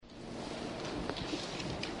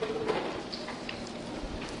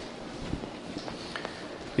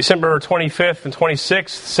December 25th and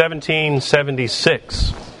 26th,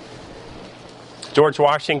 1776. George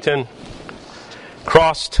Washington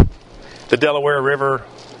crossed the Delaware River,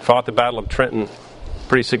 fought the Battle of Trenton.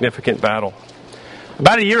 Pretty significant battle.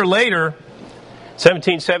 About a year later,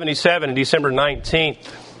 1777, December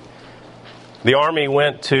 19th, the Army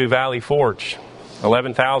went to Valley Forge.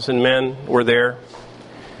 11,000 men were there.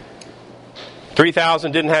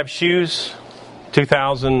 3,000 didn't have shoes.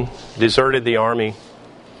 2,000 deserted the Army.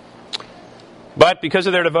 But because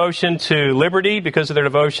of their devotion to liberty, because of their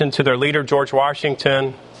devotion to their leader, George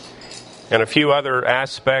Washington, and a few other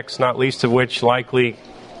aspects, not least of which likely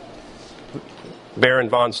Baron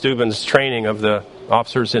von Steuben's training of the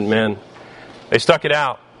officers and men, they stuck it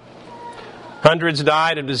out. Hundreds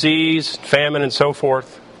died of disease, famine, and so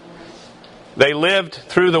forth. They lived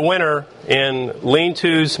through the winter in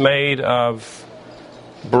lean-tos made of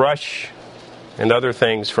brush and other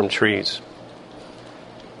things from trees.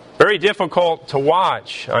 Very difficult to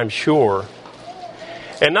watch, I'm sure.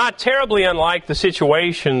 And not terribly unlike the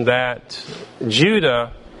situation that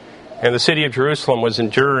Judah and the city of Jerusalem was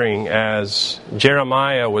enduring as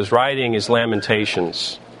Jeremiah was writing his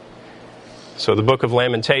Lamentations. So the book of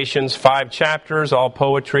Lamentations, 5 chapters, all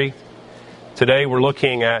poetry. Today we're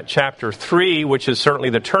looking at chapter 3, which is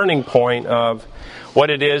certainly the turning point of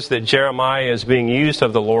what it is that Jeremiah is being used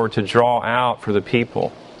of the Lord to draw out for the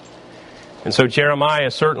people. And so Jeremiah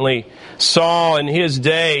certainly saw in his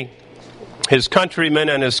day his countrymen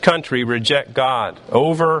and his country reject God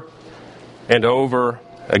over and over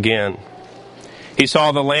again. He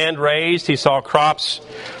saw the land razed, he saw crops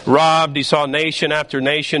robbed, he saw nation after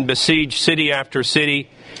nation besiege city after city.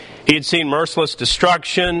 He had seen merciless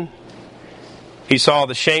destruction. He saw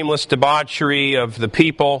the shameless debauchery of the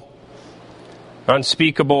people,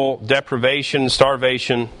 unspeakable deprivation,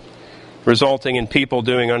 starvation, resulting in people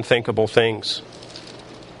doing unthinkable things.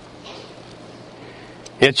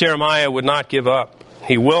 Yet Jeremiah would not give up.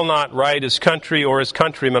 He will not write his country or his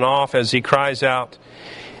countrymen off as he cries out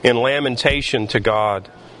in lamentation to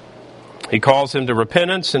God. He calls them to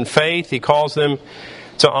repentance and faith. He calls them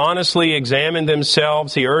to honestly examine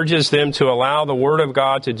themselves. He urges them to allow the Word of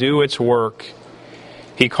God to do its work.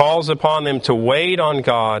 He calls upon them to wait on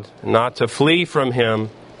God, not to flee from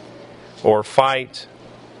Him or fight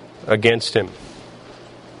against Him.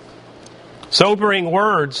 Sobering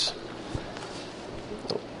words.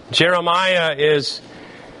 Jeremiah is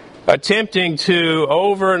attempting to,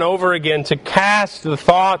 over and over again, to cast the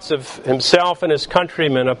thoughts of himself and his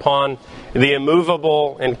countrymen upon the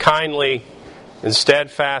immovable and kindly and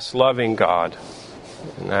steadfast loving God.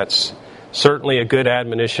 And that's certainly a good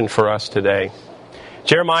admonition for us today.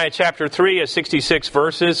 Jeremiah chapter 3 has 66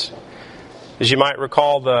 verses. As you might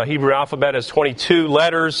recall, the Hebrew alphabet has 22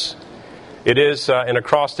 letters. It is an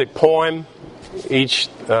acrostic poem. Each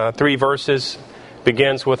 3 verses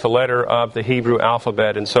begins with a letter of the Hebrew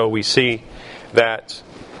alphabet. And so we see that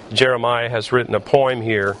Jeremiah has written a poem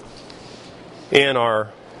here in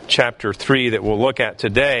our chapter 3 that we'll look at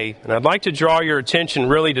today. And I'd like to draw your attention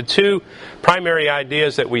really to 2 primary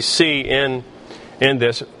ideas that we see in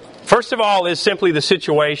this. First of all is simply the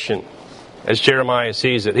situation as Jeremiah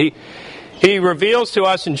sees it. He reveals to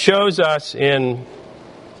us and shows us in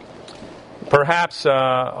perhaps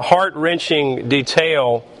heart-wrenching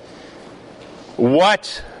detail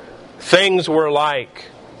what things were like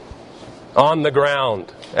on the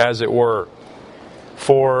ground, as it were,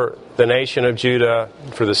 for the nation of Judah,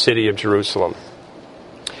 for the city of Jerusalem.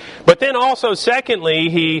 But then also, secondly,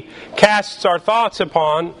 he casts our thoughts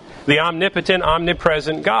upon the omnipotent,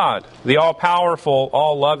 omnipresent God, the all-powerful,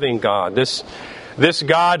 all-loving God. This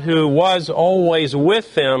God who was always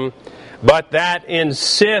with them, but that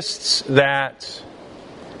insists that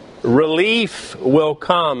relief will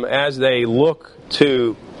come as they look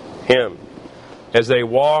to Him, as they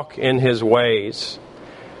walk in His ways.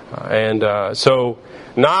 So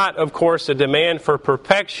not, of course, a demand for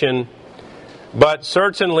perfection, but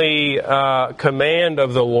certainly a command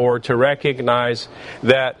of the Lord to recognize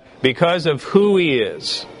that because of who He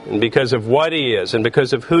is, and because of what He is, and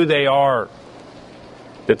because of who they are,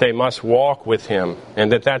 that they must walk with Him,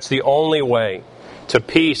 and that's the only way to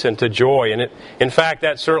peace and to joy. And in fact,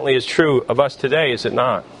 that certainly is true of us today, is it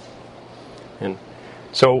not? And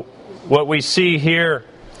so what we see here,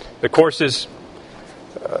 of course, is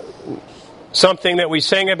something that we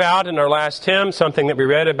sang about in our last hymn, something that we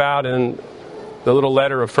read about in the little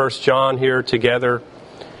letter of 1 John here together,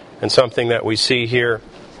 and something that we see here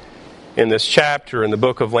in this chapter in the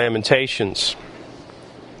book of Lamentations.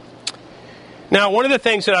 Now, one of the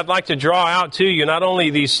things that I'd like to draw out to you, not only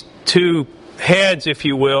these 2 heads, if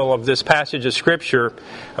you will, of this passage of Scripture,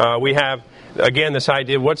 we have again, this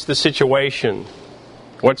idea, what's the situation?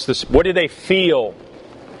 What do they feel?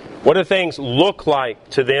 What do things look like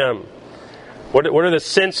to them? What are the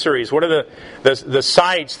sensories? What are the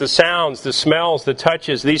sights, the sounds, the smells, the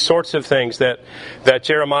touches, these sorts of things that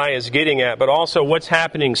Jeremiah is getting at? But also what's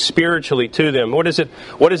happening spiritually to them? What does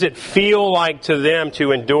it feel like to them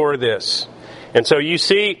to endure this? And so you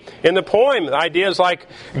see in the poem ideas like,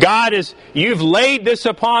 God you've laid this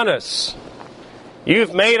upon us.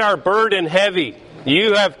 You've made our burden heavy.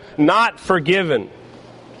 You have not forgiven.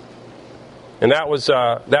 And that was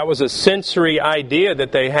a sensory idea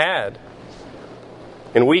that they had.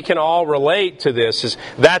 And we can all relate to this.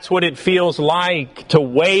 That's what it feels like to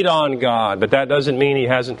wait on God. But that doesn't mean He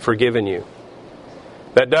hasn't forgiven you.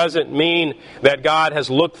 That doesn't mean that God has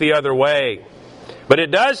looked the other way. But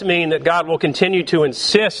it does mean that God will continue to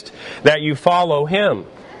insist that you follow Him.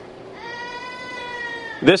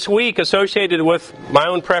 This week, associated with my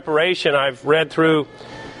own preparation, I've read through,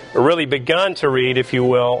 or really begun to read, if you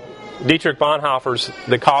will, Dietrich Bonhoeffer's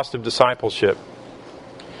The Cost of Discipleship.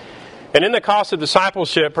 And in The Cost of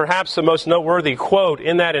Discipleship, perhaps the most noteworthy quote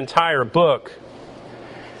in that entire book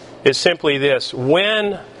is simply this: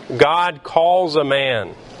 when God calls a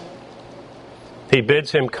man, He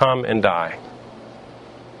bids him come and die.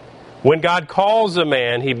 When God calls a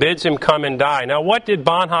man, He bids him come and die. Now, what did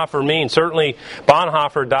Bonhoeffer mean? Certainly,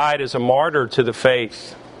 Bonhoeffer died as a martyr to the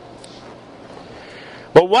faith.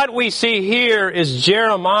 But what we see here is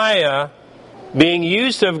Jeremiah being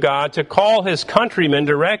used of God to call his countrymen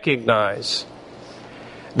to recognize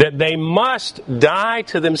that they must die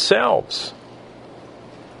to themselves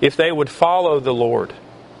if they would follow the Lord.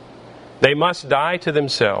 They must die to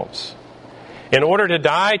themselves. In order to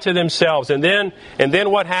die to themselves. And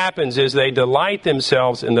then what happens is they delight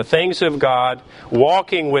themselves in the things of God,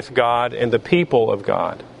 walking with God and the people of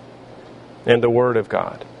God and the Word of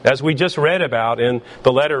God. As we just read about in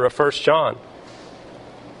the letter of 1 John.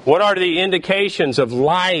 What are the indications of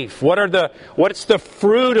life? What's the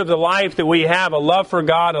fruit of the life that we have? A love for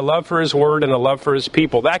God, a love for His Word, and a love for His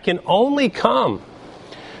people. That can only come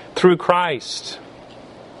through Christ.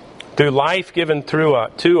 Through life given to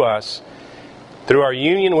us, through our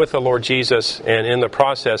union with the Lord Jesus, and in the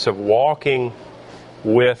process of walking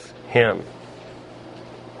with Him.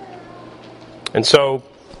 And so,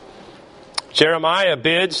 Jeremiah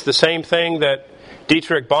bids the same thing that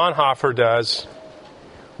Dietrich Bonhoeffer does.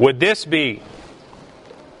 Would this be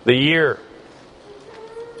the year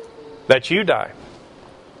that you die?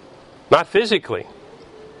 Not physically,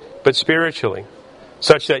 but spiritually,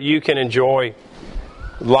 such that you can enjoy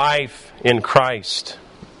life in Christ.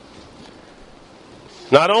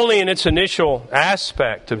 Not only in its initial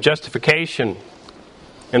aspect of justification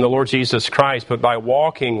in the Lord Jesus Christ, but by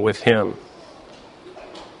walking with Him.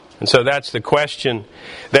 And so that's the question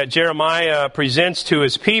that Jeremiah presents to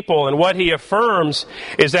his people. And what he affirms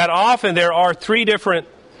is that often there are three different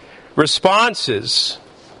responses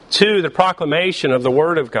to the proclamation of the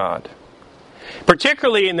Word of God.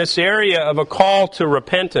 Particularly in this area of a call to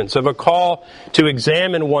repentance, of a call to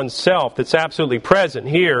examine oneself that's absolutely present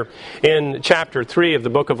here in chapter 3 of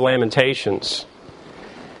the book of Lamentations.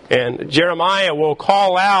 And Jeremiah will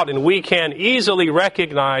call out, and we can easily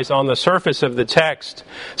recognize on the surface of the text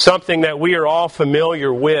something that we are all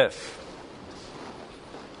familiar with.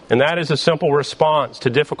 And that is a simple response to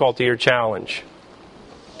difficulty or challenge.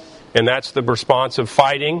 And that's the response of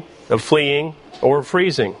fighting, of fleeing, or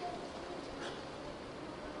freezing.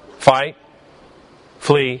 Fight,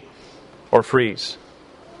 flee, or freeze.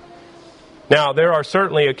 Now, there are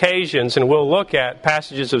certainly occasions, and we'll look at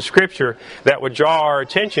passages of Scripture that would draw our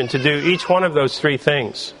attention to do each one of those three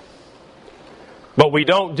things. But we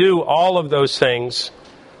don't do all of those things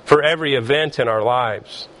for every event in our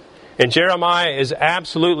lives. And Jeremiah is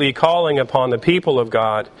absolutely calling upon the people of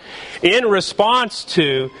God in response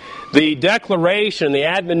to the declaration, the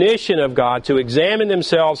admonition of God to examine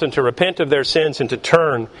themselves and to repent of their sins and to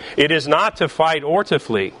turn. It is not to fight or to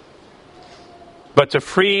flee, but to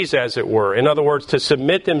freeze, as it were. In other words, to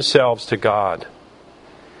submit themselves to God.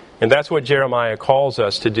 And that's what Jeremiah calls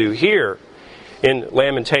us to do here in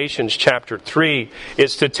Lamentations chapter 3,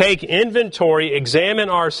 is to take inventory, examine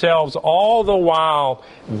ourselves, all the while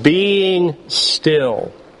being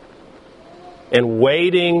still and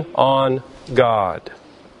waiting on God.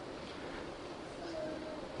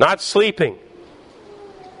 Not sleeping,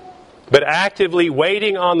 but actively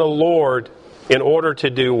waiting on the Lord in order to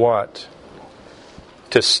do what?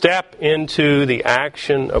 To step into the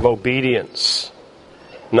action of obedience.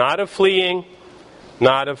 Not of fleeing,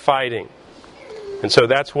 not of fighting. And so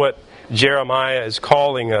that's what Jeremiah is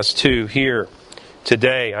calling us to here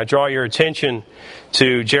today. I draw your attention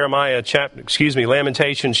to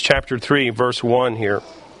Lamentations chapter 3, verse 1 here.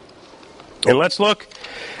 And let's look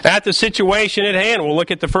at the situation at hand. We'll look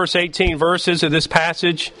at the first 18 verses of this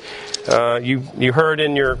passage. You heard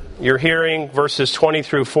in your hearing verses 20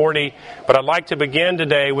 through 40. But I'd like to begin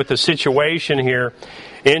today with the situation here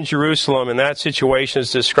in Jerusalem. And that situation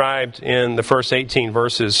is described in the first 18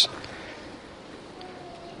 verses,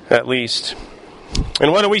 at least.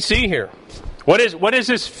 And what do we see here? What does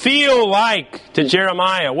this feel like to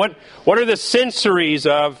Jeremiah? What are the sensories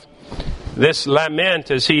of this lament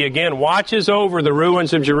as he again watches over the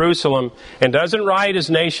ruins of Jerusalem and doesn't write his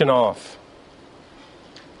nation off?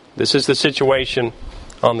 This is the situation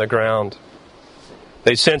on the ground.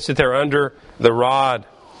 They sense that they're under the rod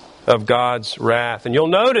of God's wrath. And you'll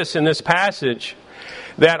notice in this passage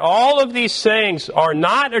that all of these things are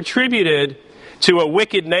not attributed to a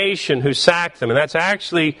wicked nation who sacked them. And that's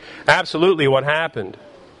actually absolutely what happened.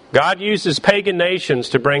 God uses pagan nations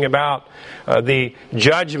to bring about the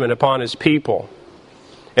judgment upon His people.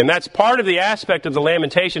 And that's part of the aspect of the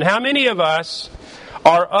lamentation. How many of us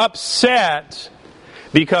are upset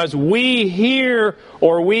because we hear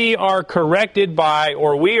or we are corrected by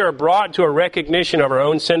or we are brought to a recognition of our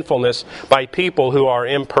own sinfulness by people who are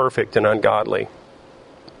imperfect and ungodly?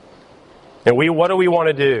 And what do we want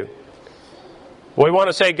to do? We want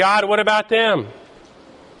to say, God, what about them?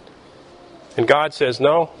 And God says,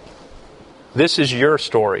 no, this is your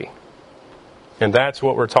story. And that's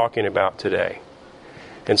what we're talking about today.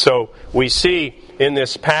 And so we see in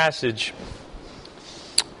this passage,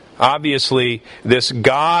 obviously, this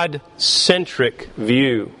God-centric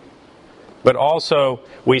view. But also,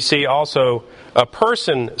 we see also a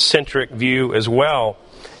person-centric view as well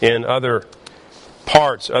in other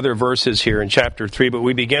parts, other verses here in chapter 3. But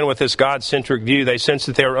we begin with this God-centric view. They sense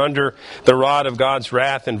that they are under the rod of God's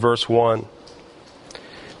wrath in verse 1.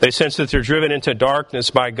 They sense that they're driven into darkness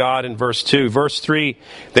by God in verse 2. Verse 3,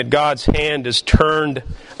 that God's hand is turned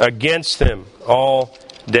against them all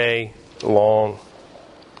day long.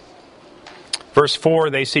 Verse 4,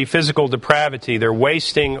 they see physical depravity. They're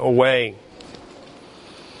wasting away.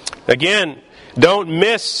 Again, don't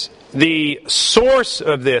miss the source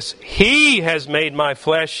of this. He has made my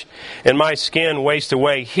flesh and my skin waste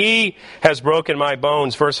away. He has broken my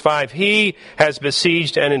bones. Verse 5, He has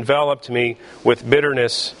besieged and enveloped me with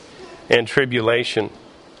bitterness and tribulation.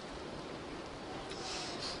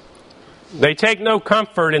 They take no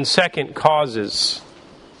comfort in second causes.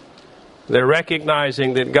 They're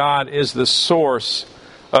recognizing that God is the source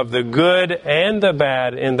of the good and the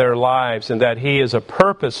bad in their lives, and that He is a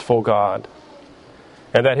purposeful God,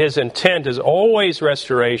 and that His intent is always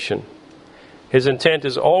restoration. His intent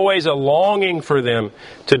is always a longing for them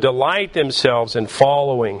to delight themselves in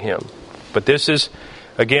following Him. But this is,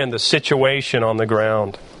 again, the situation on the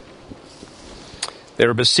ground. They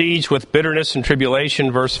are besieged with bitterness and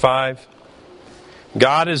tribulation, verse 5.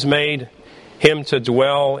 God has made him to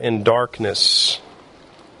dwell in darkness.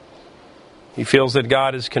 He feels that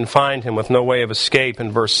God has confined him with no way of escape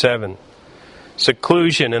in verse 7.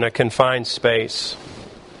 Seclusion in a confined space.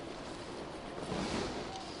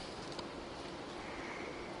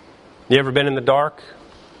 You ever been in the dark?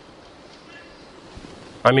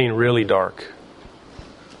 I mean really dark.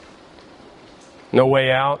 No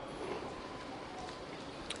way out.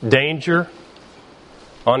 Danger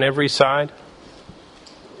on every side.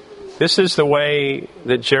 This is the way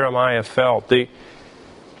that Jeremiah felt. The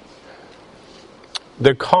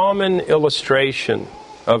common illustration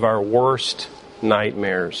of our worst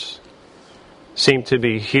nightmares seemed to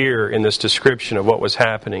be here in this description of what was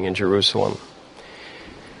happening in Jerusalem.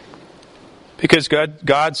 Because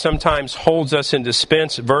God sometimes holds us in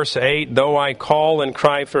suspense. Verse 8, though I call and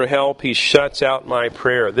cry for help, He shuts out my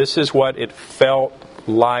prayer. This is what it felt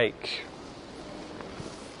like.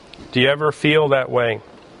 Do you ever feel that way?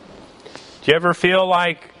 Do you ever feel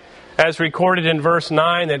like, as recorded in verse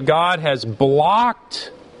 9, that God has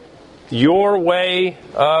blocked your way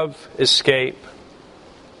of escape?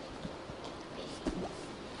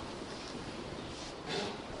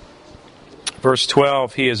 Verse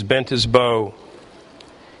 12, He has bent His bow.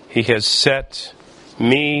 He has set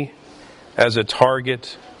me as a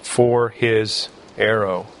target for His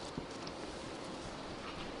arrow.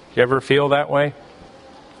 Do you ever feel that way?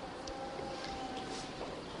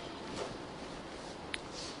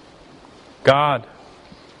 God,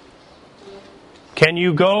 can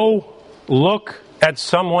you go look at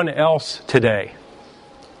someone else today?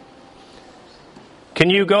 Can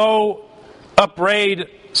you go upbraid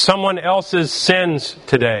someone else's sins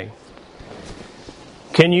today?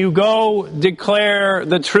 Can you go declare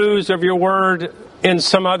the truths of your word in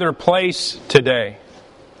some other place today.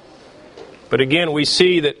 But again, we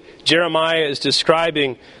see that Jeremiah is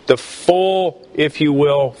describing the full, if you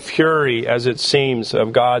will, fury, as it seems,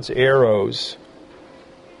 of God's arrows.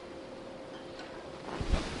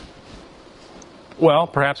 Well,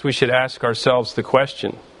 perhaps we should ask ourselves the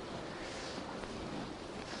question,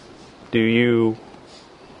 do you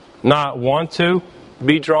not want to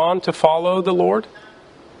be drawn to follow the Lord?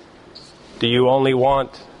 Do you only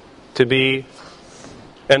want to be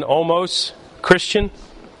an almost Christian?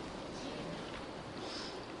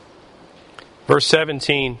 Verse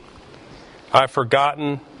 17, I've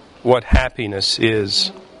forgotten what happiness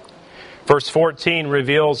is. Verse 14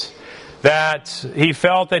 reveals that he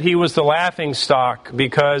felt that he was the laughingstock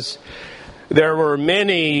because there were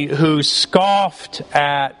many who scoffed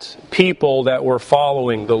at people that were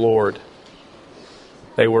following the Lord.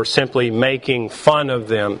 They were simply making fun of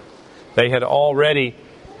them. They had already,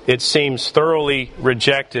 it seems, thoroughly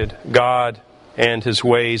rejected God and His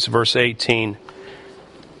ways. Verse 18,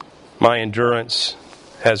 my endurance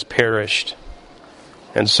has perished,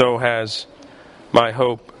 and so has my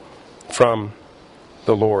hope from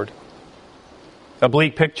the Lord. A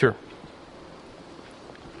bleak picture.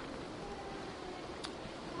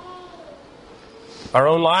 Our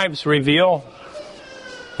own lives reveal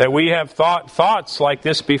that we have thought thoughts like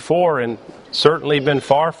this before and certainly been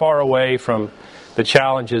far, far away from the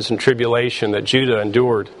challenges and tribulation that Judah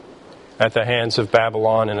endured at the hands of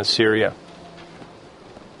Babylon and Assyria.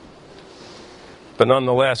 But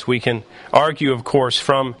nonetheless, we can argue, of course,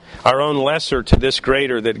 from our own lesser to this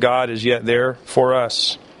greater, that God is yet there for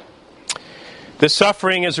us. This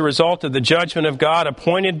suffering is a result of the judgment of God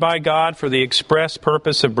appointed by God for the express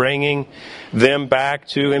purpose of bringing them back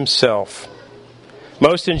to Himself.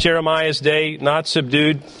 Most in Jeremiah's day not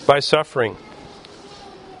subdued by suffering.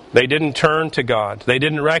 They didn't turn to God. They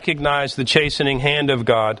didn't recognize the chastening hand of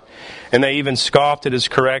God, and they even scoffed at His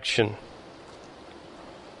correction.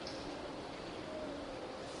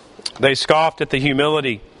 They scoffed at the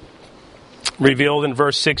humility revealed in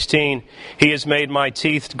verse 16. He has made my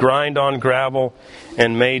teeth grind on gravel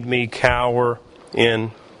and made me cower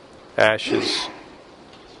in ashes.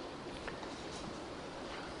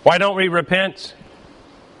 Why don't we repent?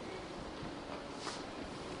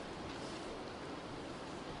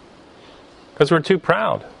 Because we're too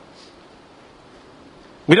proud.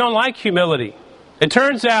 We don't like humility. It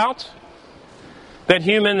turns out that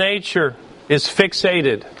human nature is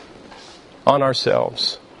fixated on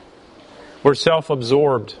ourselves. We're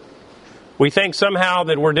self-absorbed. We think somehow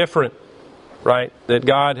that we're different, right? That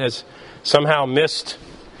God has somehow missed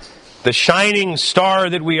the shining star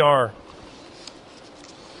that we are.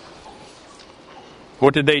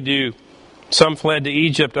 What did they do? Some fled to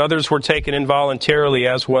Egypt. Others were taken involuntarily,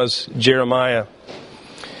 as was Jeremiah.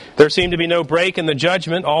 There seemed to be no break in the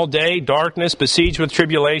judgment. All day, darkness, besieged with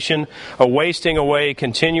tribulation, a wasting away,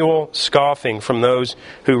 continual scoffing from those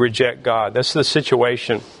who reject God. That's the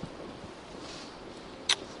situation.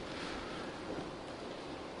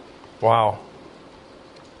 Wow.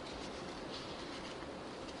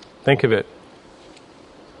 Think of it.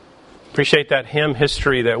 Appreciate that hymn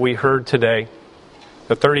history that we heard today.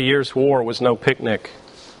 The 30 Years' War was no picnic.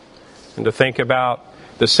 And to think about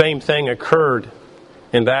the same thing occurred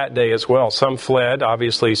in that day as well. Some fled,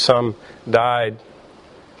 obviously some died.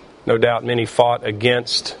 No doubt many fought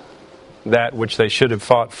against that which they should have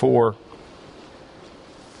fought for.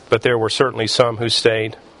 But there were certainly some who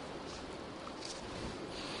stayed.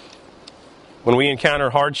 When we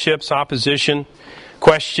encounter hardships, opposition,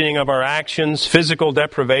 questioning of our actions, physical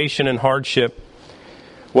deprivation and hardship,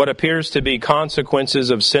 what appears to be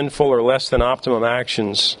consequences of sinful or less than optimum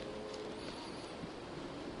actions,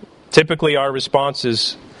 typically our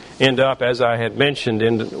responses end up, as I had mentioned,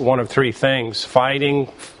 in one of three things: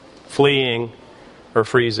 fighting, fleeing, or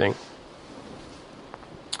freezing.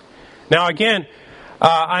 Now again,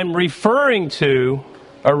 I'm referring to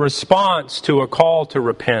a response to a call to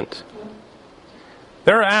repent.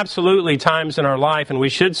 There are absolutely times in our life, and we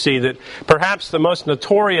should see that perhaps the most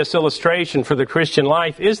notorious illustration for the Christian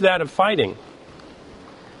life is that of fighting.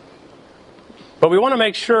 But we want to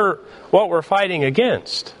make sure what we're fighting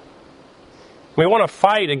against. We want to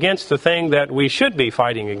fight against the thing that we should be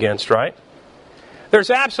fighting against, right? There's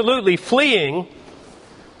absolutely fleeing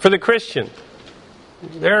for the Christian.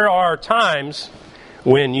 There are times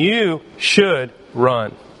when you should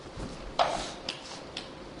run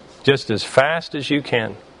just as fast as you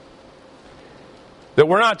can. But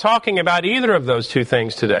we're not talking about either of those two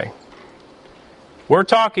things today. We're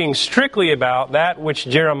talking strictly about that which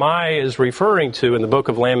Jeremiah is referring to in the book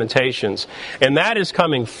of Lamentations, and that is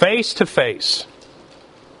coming face to face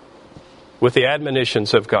with the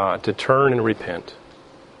admonitions of God to turn and repent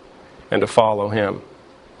and to follow Him.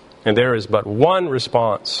 And there is but one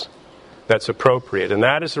response that's appropriate, and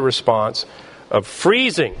that is the response of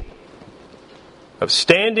freezing, of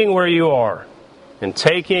standing where you are and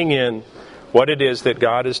taking in what it is that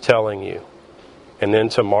God is telling you, and then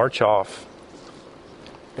to march off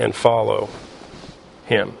and follow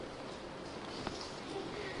Him.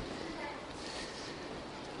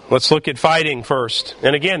 Let's look at fighting first.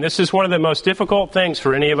 And again, this is one of the most difficult things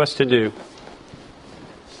for any of us to do.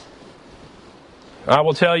 I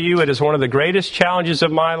will tell you, it is one of the greatest challenges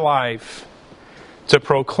of my life to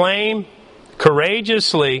proclaim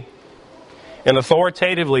courageously and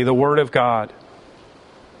authoritatively the Word of God,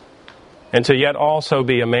 and to yet also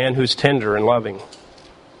be a man who's tender and loving,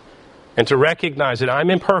 and to recognize that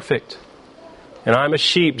I'm imperfect and I'm a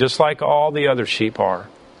sheep just like all the other sheep are.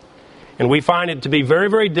 And we find it to be very,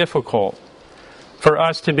 very difficult for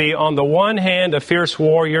us to be, on the one hand, a fierce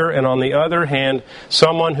warrior, and on the other hand,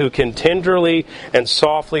 someone who can tenderly and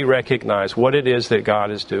softly recognize what it is that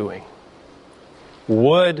God is doing.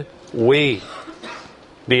 Would we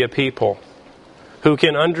be a people who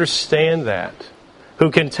can understand that,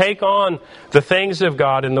 who can take on the things of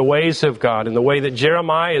God and the ways of God in the way that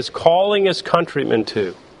Jeremiah is calling his countrymen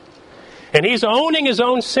to? And he's owning his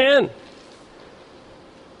own sin.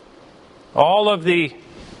 All of the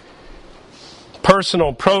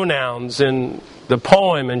personal pronouns in the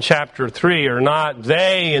poem in chapter 3 are not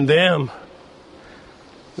they and them.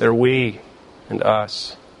 They're we and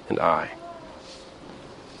us and I.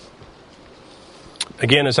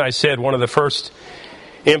 Again, as I said, one of the first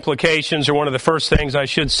implications, or one of the first things I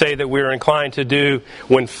should say, that we're inclined to do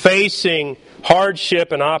when facing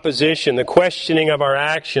hardship and opposition, the questioning of our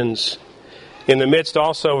actions in the midst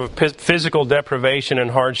also of physical deprivation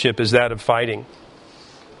and hardship, is that of fighting.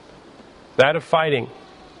 That of fighting.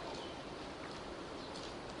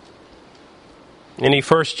 Any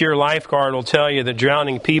first-year lifeguard will tell you that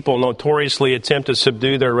drowning people notoriously attempt to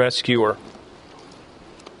subdue their rescuer.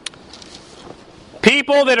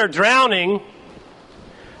 People that are drowning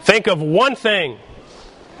think of one thing,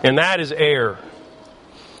 and that is air.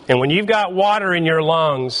 And when you've got water in your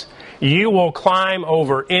lungs, you will climb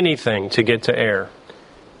over anything to get to air,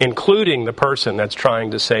 including the person that's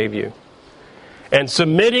trying to save you. And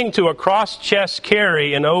submitting to a cross-chest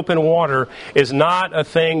carry in open water is not a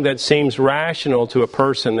thing that seems rational to a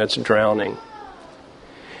person that's drowning.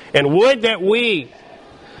 And would that we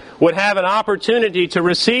would have an opportunity to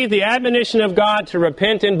receive the admonition of God to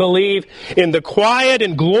repent and believe in the quiet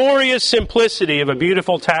and glorious simplicity of a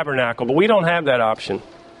beautiful tabernacle. But we don't have that option.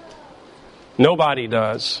 Nobody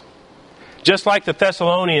does. Just like the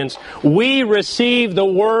Thessalonians, we receive the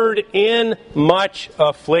word in much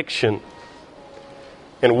affliction.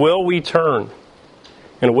 And will we turn?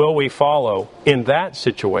 And will we follow in that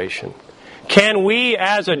situation? Can we,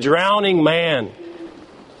 as a drowning man,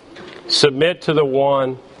 submit to the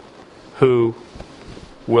one who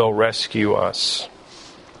will rescue us?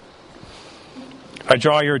 I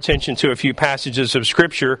draw your attention to a few passages of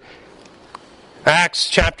Scripture. Acts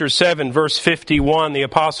chapter 7, verse 51, the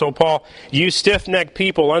Apostle Paul, "You stiff-necked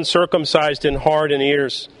people, uncircumcised in heart and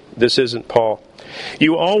ears." This isn't Paul.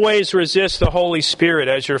 "You always resist the Holy Spirit,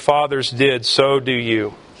 as your fathers did, so do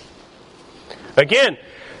you." Again,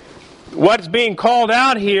 what's being called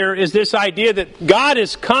out here is this idea that God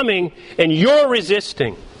is coming and you're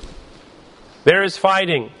resisting. There is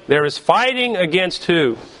fighting. There is fighting against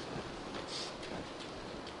who?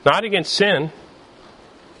 Not against sin.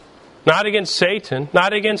 Not against Satan,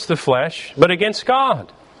 not against the flesh, but against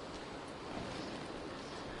God.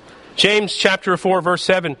 James chapter 4, verse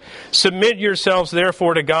 7, "Submit yourselves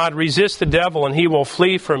therefore to God, resist the devil, and he will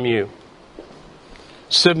flee from you."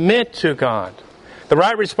 Submit to God. The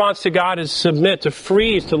right response to God is submit, to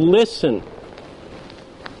freeze, to listen.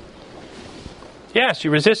 Yes, you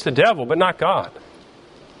resist the devil, but not God.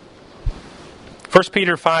 1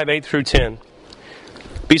 Peter 5, 8 through 10.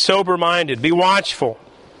 "Be sober-minded, be watchful.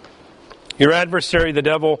 Your adversary, the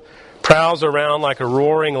devil, prowls around like a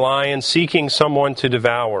roaring lion, seeking someone to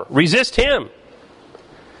devour. Resist him,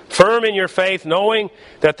 firm in your faith, knowing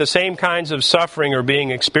that the same kinds of suffering are being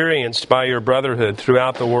experienced by your brotherhood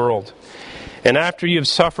throughout the world. And after you've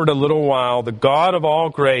suffered a little while, the God of all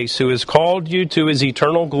grace, who has called you to His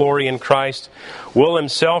eternal glory in Christ, will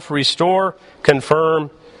Himself restore, confirm,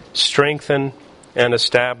 strengthen, and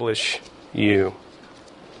establish you."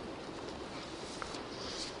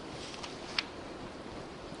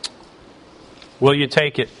 Will you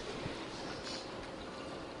take it?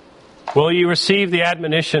 Will you receive the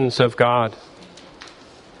admonitions of God?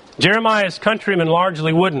 Jeremiah's countrymen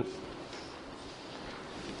largely wouldn't.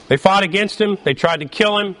 They fought against him. They tried to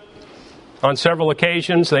kill him on several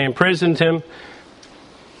occasions. They imprisoned him.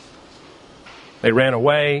 They ran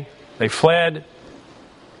away. They fled.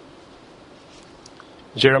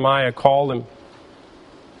 Jeremiah called him.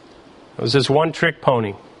 It was this one-trick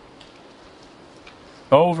pony.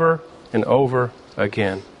 Over and over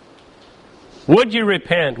again. Would you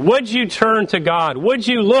repent? Would you turn to God? Would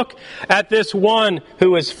you look at this one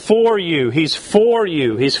who is for you? He's for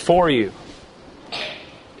you. He's for you.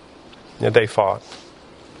 And they fought.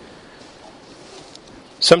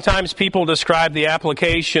 Sometimes people describe the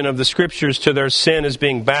application of the Scriptures to their sin as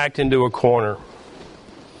being backed into a corner.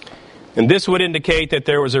 And this would indicate that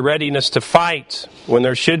there was a readiness to fight when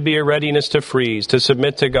there should be a readiness to freeze, to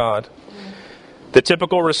submit to God. The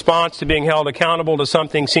typical response to being held accountable to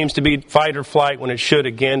something seems to be fight or flight when it should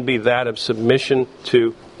again be that of submission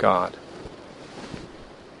to God.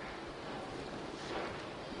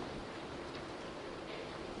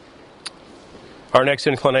 Our next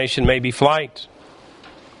inclination may be flight.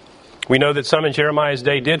 We know that some in Jeremiah's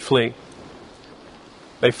day did flee.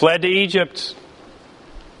 They fled to Egypt.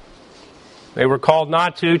 They were called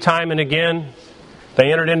not to time and again.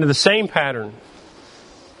 They entered into the same pattern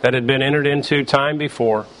that had been entered into time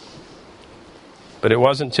before. But it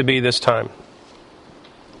wasn't to be this time.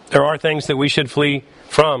 There are things that we should flee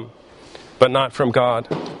from, but not from God,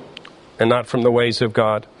 and not from the ways of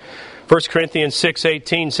God. 1 Corinthians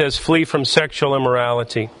 6:18 says, flee from sexual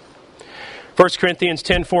immorality. 1 Corinthians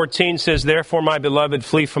 10:14 says, therefore, my beloved,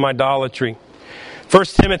 flee from idolatry. 1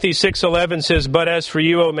 Timothy 6:11 says, but as for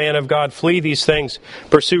you, O man of God, flee these things.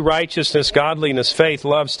 Pursue righteousness, godliness, faith,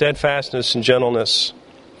 love, steadfastness, and gentleness.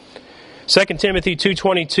 2 Timothy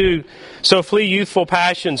 2:22, so flee youthful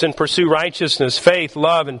passions and pursue righteousness, faith,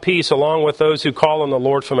 love, and peace, along with those who call on the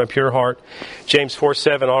Lord from a pure heart. James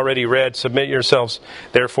 4:7 already read, submit yourselves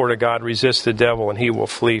therefore to God, resist the devil, and he will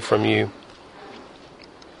flee from you.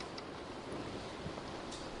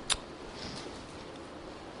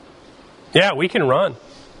 Yeah, we can run.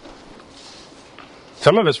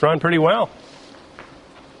 Some of us run pretty well.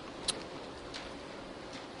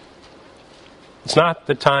 It's not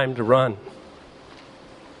the time to run.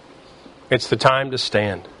 It's the time to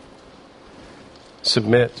stand.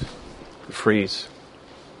 Submit. Freeze.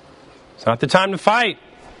 It's not the time to fight.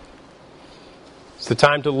 It's the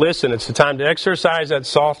time to listen. It's the time to exercise that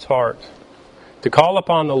soft heart. To call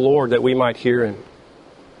upon the Lord that we might hear Him.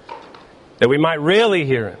 That we might really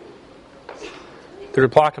hear Him. Through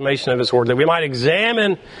the proclamation of His Word. That we might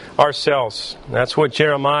examine ourselves. That's what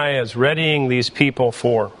Jeremiah is readying these people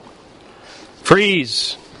for.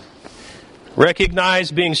 Freeze.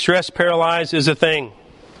 Recognize being stress paralyzed is a thing.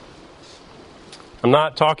 I'm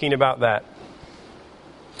not talking about that.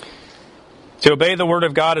 To obey the Word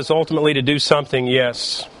of God is ultimately to do something,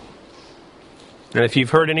 yes. And if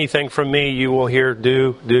you've heard anything from me, you will hear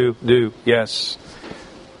do, yes.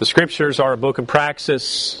 The Scriptures are a book of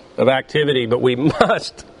praxis, of activity, but we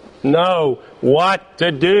must know what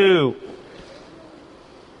to do.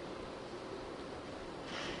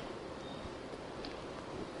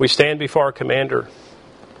 We stand before our commander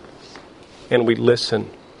and we listen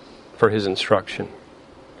for his instruction.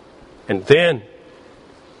 And then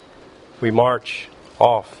we march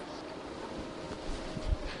off.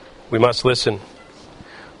 We must listen.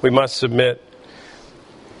 We must submit.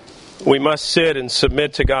 We must sit and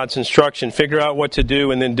submit to God's instruction, figure out what to do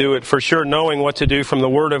and then do it. For sure, knowing what to do from the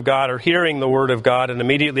Word of God or hearing the Word of God and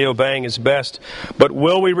immediately obeying is best. But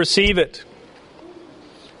will we receive it?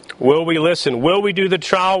 Will we listen? Will we do the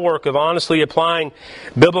trial work of honestly applying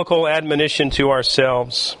biblical admonition to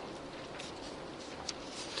ourselves?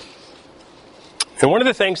 And one of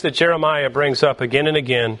the things that Jeremiah brings up again and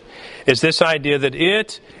again is this idea that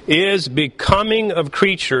it is becoming of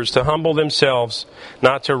creatures to humble themselves,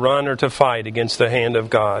 not to run or to fight against the hand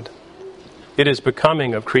of God. It is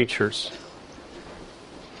becoming of creatures.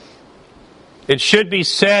 It should be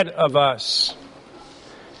said of us,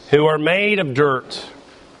 who are made of dirt,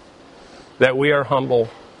 that we are humble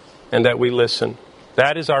and that we listen.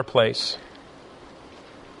 That is our place.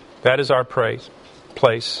 That is our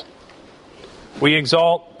place. We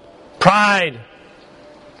exalt pride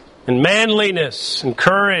and manliness and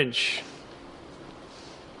courage.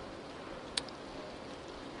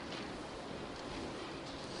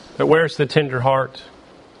 But where's the tender heart?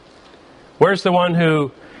 Where's the one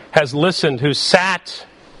who has listened, who sat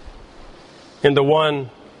in the one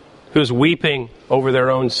who's weeping over their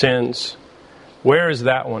own sins? Where is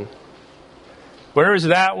that one? Where is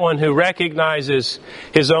that one who recognizes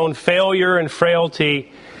his own failure and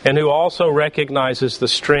frailty and who also recognizes the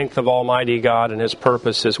strength of Almighty God and His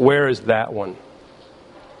purposes? Where is that one?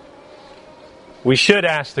 We should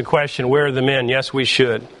ask the question, where are the men? Yes, we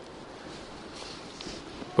should.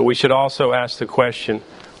 But we should also ask the question,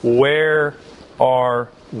 where are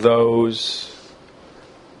those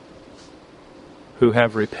who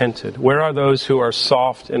have repented? Where are those who are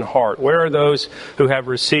soft in heart? Where are those who have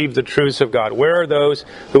received the truths of God? Where are those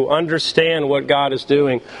who understand what God is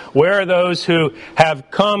doing? Where are those who have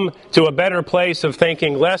come to a better place of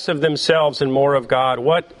thinking less of themselves and more of God?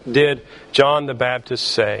 What did John the Baptist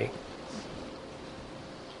say?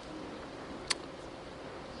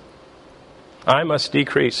 I must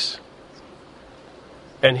decrease,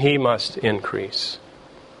 and He must increase.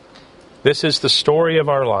 This is the story of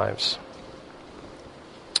our lives.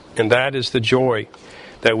 And that is the joy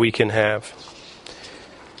that we can have.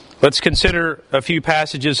 Let's consider a few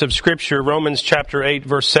passages of Scripture. Romans chapter 8,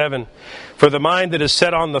 verse 7. For the mind that is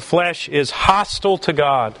set on the flesh is hostile to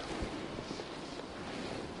God.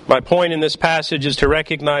 My point in this passage is to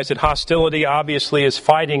recognize that hostility obviously is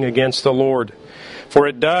fighting against the Lord. For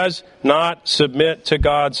it does not submit to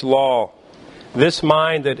God's law. This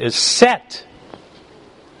mind that is set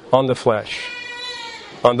on the flesh,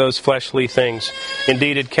 on those fleshly things.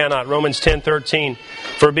 Indeed, it cannot. Romans 10:13.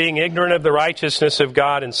 For being ignorant of the righteousness of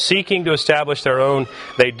God and seeking to establish their own,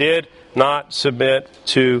 they did not submit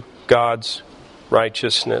to God's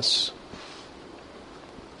righteousness.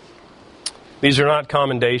 These are not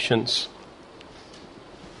commendations.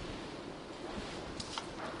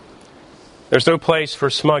 There's no place for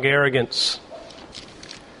smug arrogance.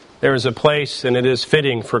 There is a place, and it is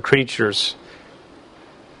fitting for creatures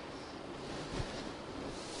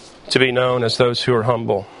to be known as those who are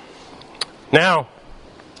humble. Now,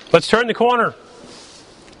 let's turn the corner.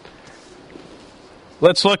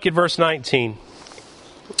 Let's look at verse 19.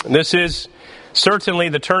 This is certainly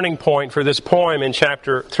the turning point for this poem in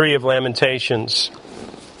chapter 3 of Lamentations.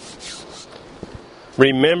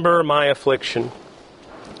 Remember my affliction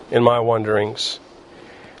in my wanderings.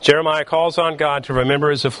 Jeremiah calls on God to remember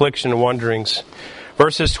his affliction and wanderings.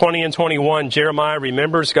 Verses 20 and 21, Jeremiah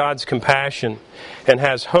remembers God's compassion and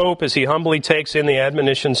has hope as he humbly takes in the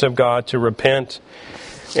admonitions of God to repent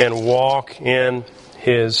and walk in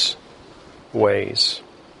His ways.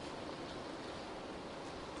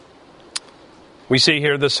 We see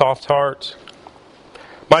here the soft heart.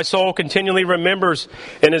 My soul continually remembers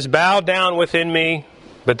and is bowed down within me,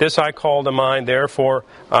 but this I call to mind, therefore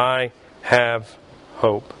I have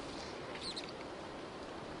hope.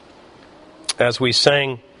 As we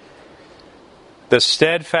sang, the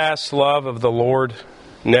steadfast love of the Lord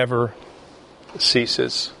never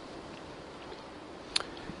ceases.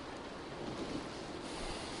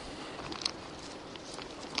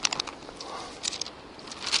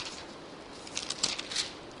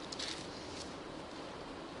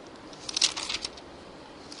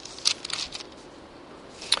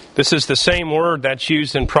 This is the same word that's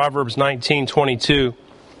used in Proverbs 19:22.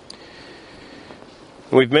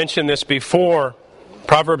 We've mentioned this before.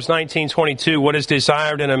 Proverbs 19:22, what is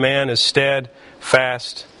desired in a man is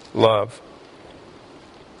steadfast love.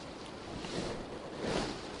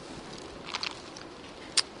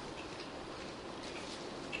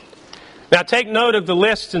 Now take note of the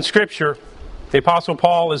lists in Scripture. The Apostle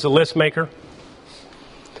Paul is a list maker.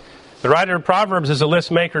 The writer of Proverbs is a list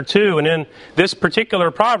maker too. And in this particular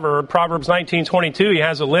proverb, Proverbs 19:22, he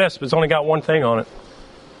has a list, but it's only got one thing on it.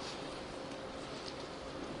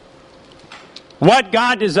 What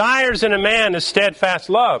God desires in a man is steadfast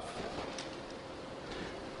love.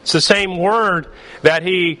 It's the same word that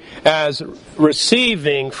he is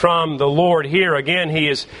receiving from the Lord here. Again, he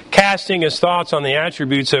is casting his thoughts on the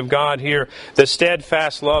attributes of God here. The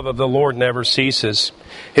steadfast love of the Lord never ceases.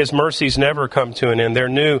 His mercies never come to an end. They're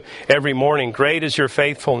new every morning. Great is your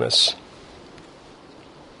faithfulness.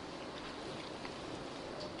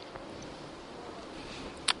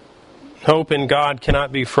 Hope in God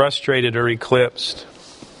cannot be frustrated or eclipsed.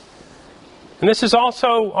 And this is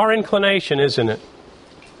also our inclination, isn't it?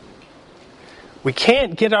 We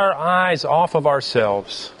can't get our eyes off of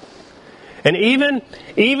ourselves. And even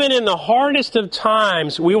in the hardest of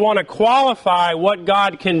times, we want to qualify what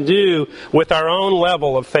God can do with our own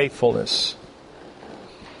level of faithfulness.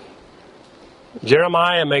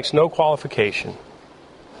 Jeremiah makes no qualification.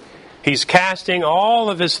 He's casting all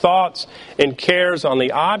of his thoughts and cares on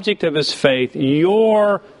the object of his faith.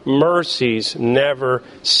 Your mercies never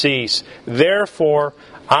cease. Therefore,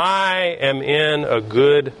 I am in a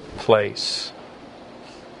good place.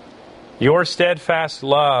 Your steadfast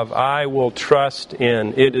love I will trust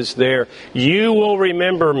in. It is there. You will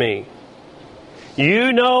remember me.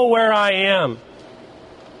 You know where I am.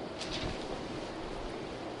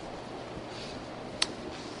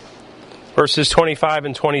 Verses 25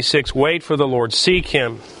 and 26, wait for the Lord, seek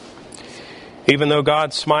Him. Even though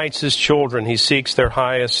God smites His children, He seeks their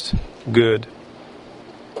highest good.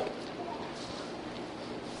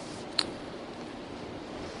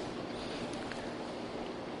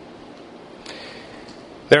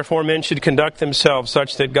 Therefore, men should conduct themselves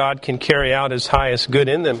such that God can carry out His highest good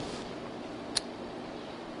in them.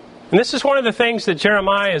 And this is one of the things that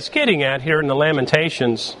Jeremiah is getting at here in the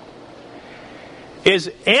Lamentations.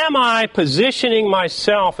 Is, am I positioning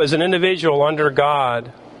myself as an individual under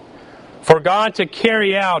God for God to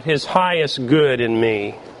carry out His highest good in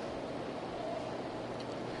me?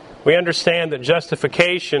 We understand that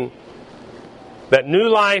justification, that new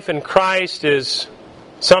life in Christ, is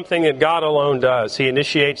something that God alone does. He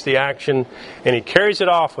initiates the action and He carries it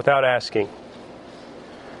off without asking.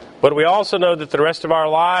 But we also know that the rest of our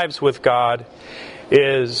lives with God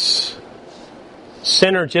is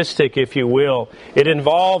synergistic, if you will. It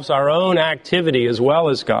involves our own activity as well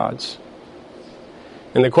as God's.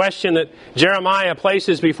 And the question that Jeremiah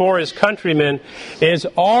places before his countrymen is,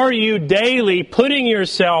 are you daily putting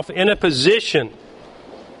yourself in a position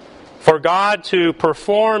for God to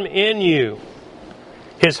perform in you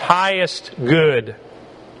His highest good?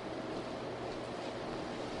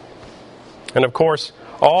 And of course,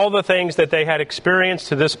 all the things that they had experienced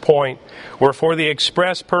to this point were for the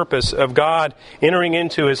express purpose of God entering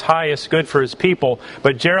into His highest good for His people.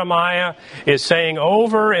 But Jeremiah is saying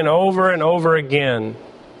over and over and over again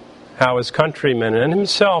how his countrymen and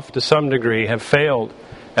himself to some degree have failed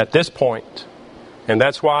at this point. And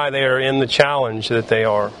that's why they are in the challenge that they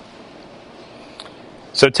are.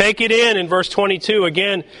 So take it in verse 22.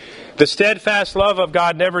 Again, the steadfast love of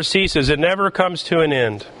God never ceases. It never comes to an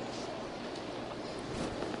end.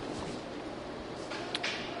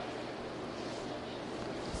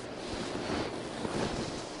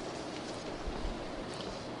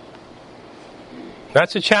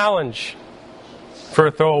 That's a challenge for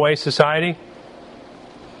a throwaway society.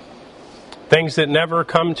 Things that never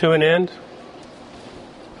come to an end.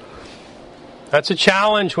 That's a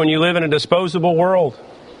challenge when you live in a disposable world.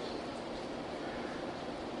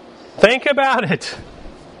 Think about it.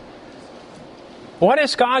 What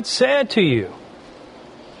has God said to you?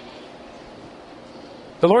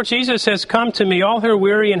 The Lord Jesus says, come to me, all who are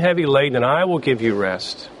weary and heavy laden, and I will give you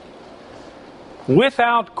rest.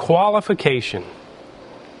 Without qualification.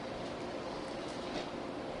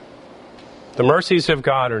 The mercies of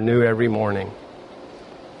God are new every morning.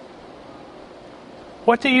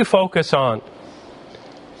 What do you focus on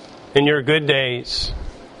in your good days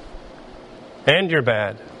and your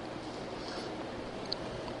bad?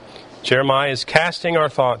 Jeremiah is casting our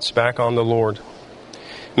thoughts back on the Lord.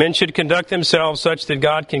 Men should conduct themselves such that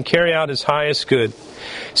God can carry out His highest good,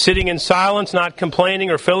 sitting in silence, not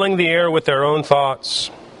complaining or filling the air with their own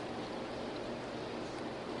thoughts.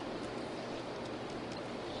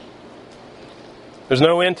 There's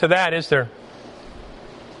no end to that, is there?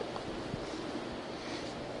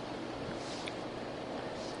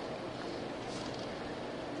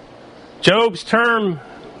 Job's term,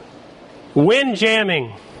 wind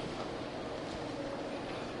jamming.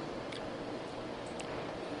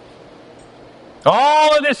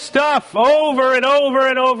 All of this stuff over and over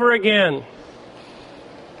and over again.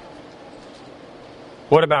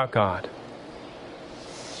 What about God?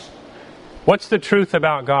 What's the truth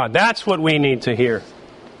about God? That's what we need to hear.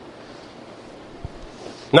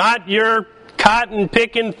 Not your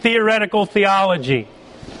cotton-picking theoretical theology.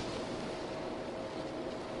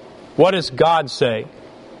 What does God say?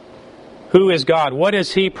 Who is God? What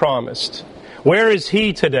has He promised? Where is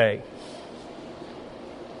He today?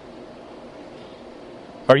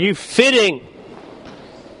 Are you fitting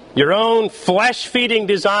your own flesh-feeding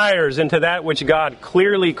desires into that which God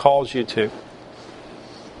clearly calls you to?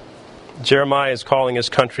 Jeremiah is calling his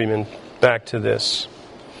countrymen back to this.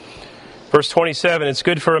 Verse 27, it's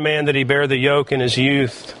good for a man that he bear the yoke in his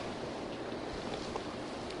youth.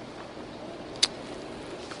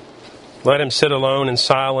 Let him sit alone in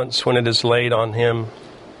silence when it is laid on him.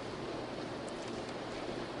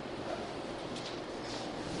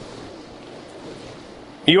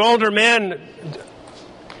 You older men,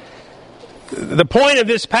 the point of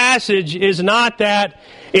this passage is not that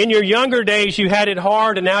in your younger days you had it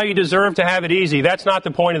hard and now you deserve to have it easy. That's not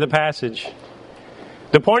the point of the passage.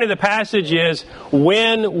 The point of the passage is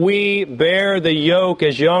when we bear the yoke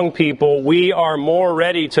as young people, we are more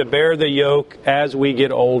ready to bear the yoke as we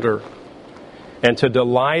get older and to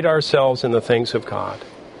delight ourselves in the things of God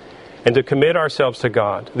and to commit ourselves to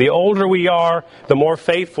God. The older we are, the more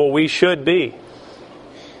faithful we should be.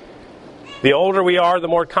 The older we are, the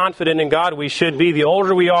more confident in God we should be. The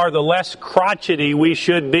older we are, the less crotchety we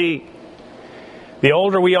should be. The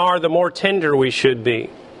older we are, the more tender we should be,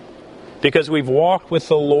 because we've walked with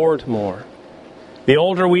the Lord more. The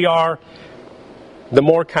older we are, the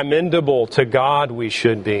more commendable to God we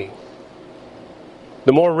should be.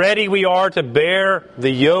 The more ready we are to bear the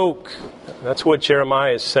yoke. That's what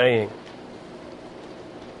Jeremiah is saying.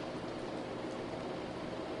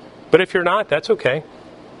 But if you're not, that's okay.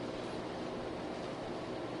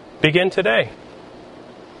 Begin today.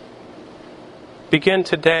 Begin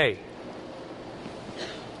today.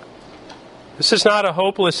 This is not a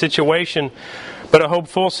hopeless situation, but a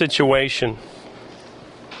hopeful situation.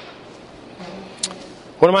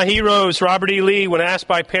 One of my heroes, Robert E. Lee, when asked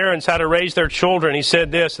by parents how to raise their children, he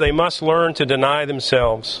said this: they must learn to deny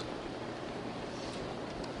themselves.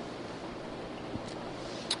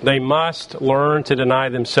 They must learn to deny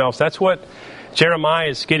themselves. That's what Jeremiah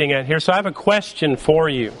is getting at here. So I have a question for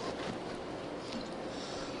you.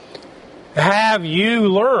 Have you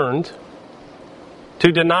learned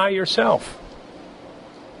to deny yourself?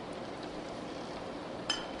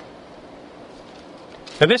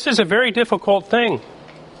 Now, this is a very difficult thing.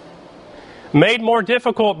 Made more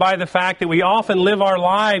difficult by the fact that we often live our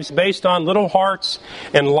lives based on little hearts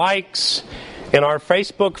and likes and our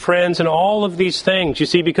Facebook friends and all of these things. You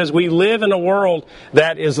see, because we live in a world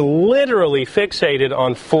that is literally fixated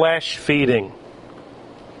on flesh feeding.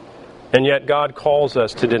 And yet God calls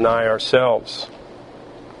us to deny ourselves.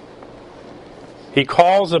 He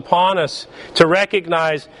calls upon us to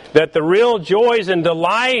recognize that the real joys and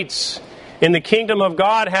delights in the kingdom of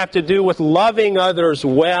God have to do with loving others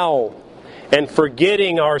well and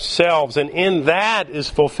forgetting ourselves. And in that is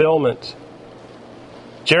fulfillment.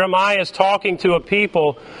 Jeremiah is talking to a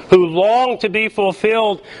people who long to be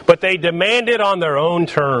fulfilled, but they demand it on their own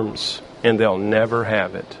terms. And they'll never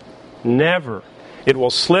have it. Never. It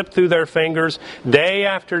will slip through their fingers day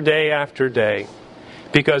after day after day.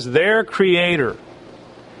 Because their Creator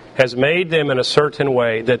has made them in a certain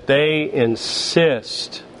way that they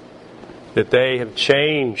insist that they have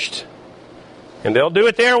changed. And they'll do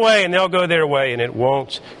it their way, and they'll go their way, and it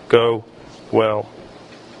won't go well.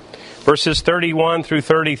 Verses 31 through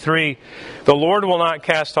 33, the Lord will not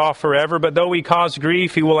cast off forever, but though we cause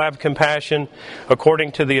grief, He will have compassion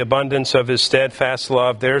according to the abundance of His steadfast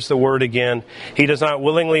love. There's the word again. He does not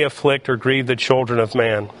willingly afflict or grieve the children of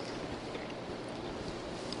man.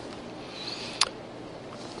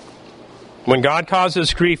 When God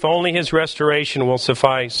causes grief, only His restoration will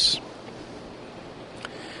suffice.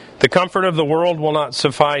 The comfort of the world will not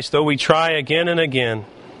suffice, though we try again and again.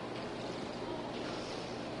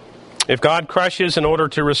 If God crushes in order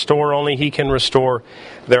to restore, only He can restore.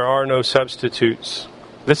 There are no substitutes.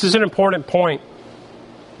 This is an important point.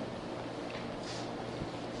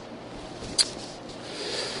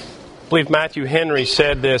 I believe Matthew Henry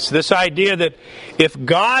said this idea that if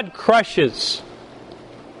God crushes,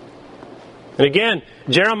 and again,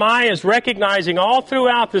 Jeremiah is recognizing all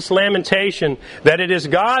throughout this lamentation that it is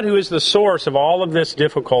God who is the source of all of this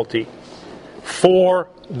difficulty for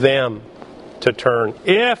them to turn.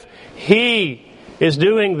 If He is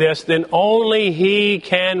doing this, then only He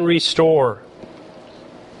can restore.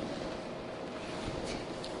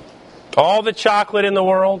 All the chocolate in the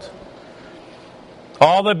world,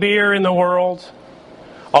 all the beer in the world,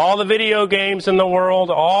 all the video games in the world,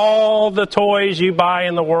 all the toys you buy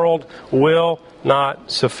in the world will not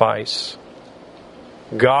suffice.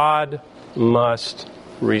 God must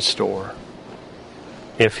restore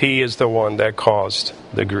if He is the one that caused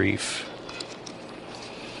the grief.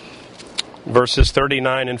 Verses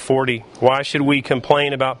 39 and 40. Why should we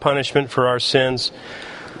complain about punishment for our sins?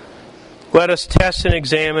 Let us test and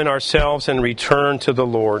examine ourselves and return to the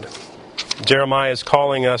Lord. Jeremiah is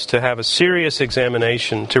calling us to have a serious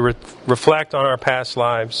examination, to reflect on our past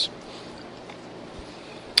lives.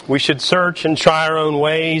 We should search and try our own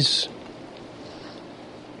ways.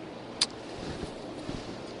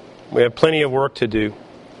 We have plenty of work to do.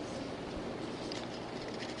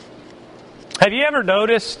 Have you ever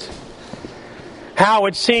noticed how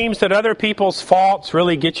it seems that other people's faults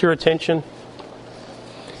really get your attention?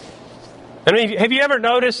 I mean, have you ever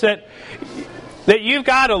noticed that you've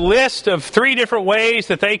got a list of 3 different ways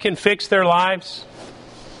that they can fix their lives?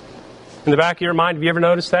 In the back of your mind, have you ever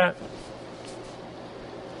noticed that?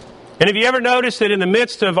 And have you ever noticed that in the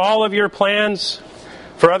midst of all of your plans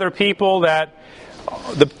for other people, that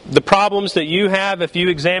the problems that you have, if you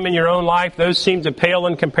examine your own life, those seem to pale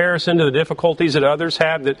in comparison to the difficulties that others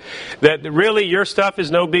have, that really your stuff is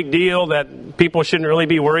no big deal, that people shouldn't really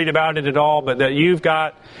be worried about it at all, but that you've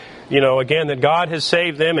got, again, that God has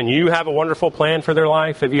saved them and you have a wonderful plan for their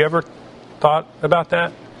life? Have you ever thought about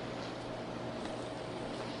that?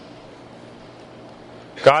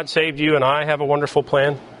 God saved you and I have a wonderful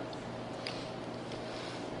plan.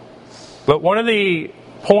 But one of the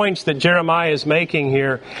points that Jeremiah is making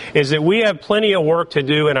here is that we have plenty of work to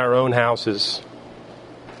do in our own houses.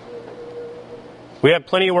 We have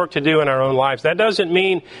plenty of work to do in our own lives. That doesn't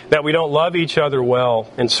mean that we don't love each other well.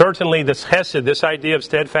 And certainly this hesed, this idea of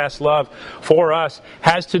steadfast love for us,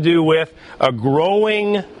 has to do with a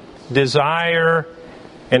growing desire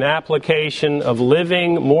and application of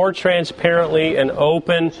living more transparently and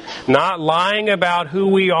open, not lying about who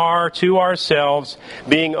we are to ourselves,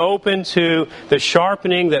 being open to the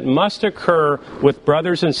sharpening that must occur with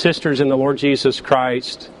brothers and sisters in the Lord Jesus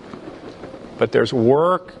Christ. But there's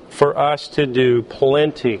work for us to do,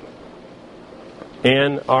 plenty,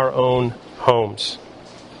 in our own homes.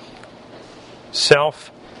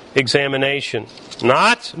 Self-examination.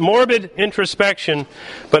 Not morbid introspection,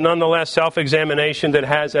 but nonetheless self-examination that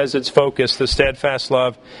has as its focus the steadfast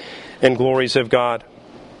love and glories of God.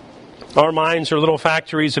 Our minds are little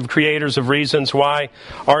factories of creators of reasons why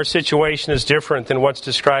our situation is different than what's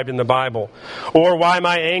described in the Bible. Or why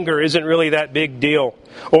my anger isn't really that big deal.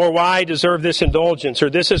 Or why I deserve this indulgence. Or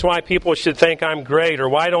this is why people should think I'm great. Or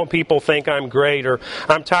why don't people think I'm great. Or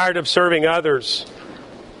I'm tired of serving others.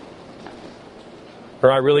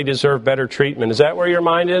 Or I really deserve better treatment. Is that where your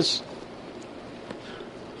mind is?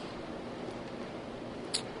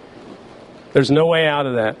 There's no way out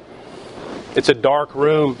of that. It's a dark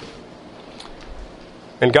room.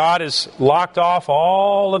 And God has locked off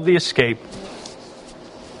all of the escape.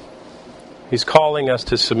 He's calling us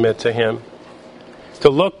to submit to Him, to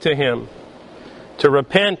look to Him, to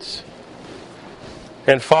repent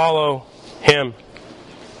and follow Him.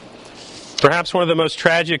 Perhaps one of the most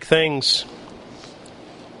tragic things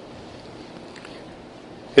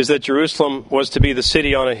is that Jerusalem was to be the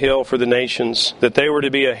city on a hill for the nations, that they were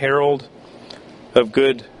to be a herald of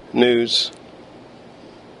good news.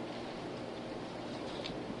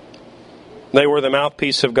 They were the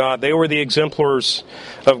mouthpiece of God. They were the exemplars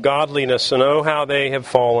of godliness, and oh, how they have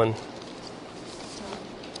fallen.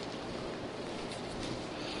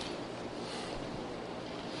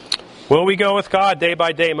 Will we go with God day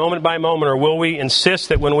by day, moment by moment, or will we insist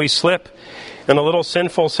that when we slip in a little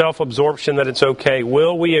sinful self-absorption that it's okay?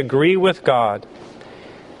 Will we agree with God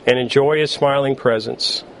and enjoy His smiling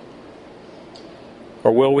presence?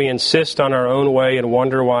 Or will we insist on our own way and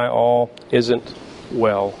wonder why all isn't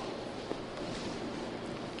well?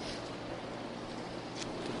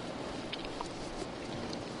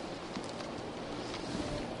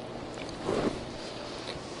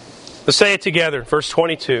 Let's say it together. Verse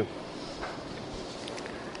 22.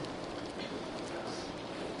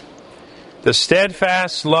 The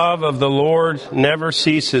steadfast love of the Lord never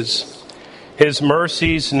ceases. His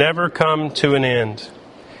mercies never come to an end.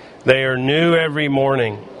 They are new every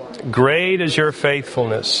morning. Great is your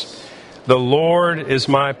faithfulness. The Lord is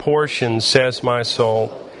my portion, says my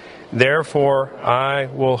soul. Therefore I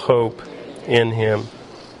will hope in Him.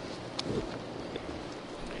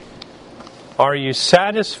 Are you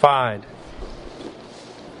satisfied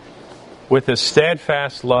with the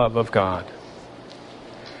steadfast love of God?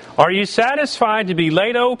 Are you satisfied to be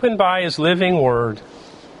laid open by His living Word,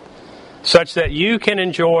 such that you can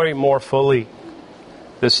enjoy more fully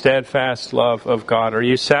the steadfast love of God? Are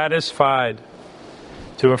you satisfied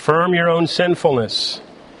to affirm your own sinfulness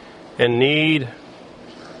and need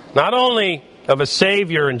not only of a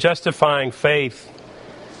Savior and justifying faith,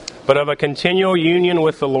 but of a continual union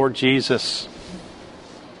with the Lord Jesus,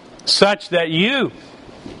 such that you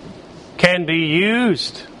can be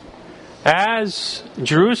used as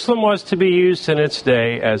Jerusalem was to be used in its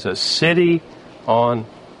day, as a city on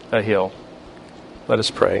a hill? Let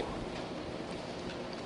us pray.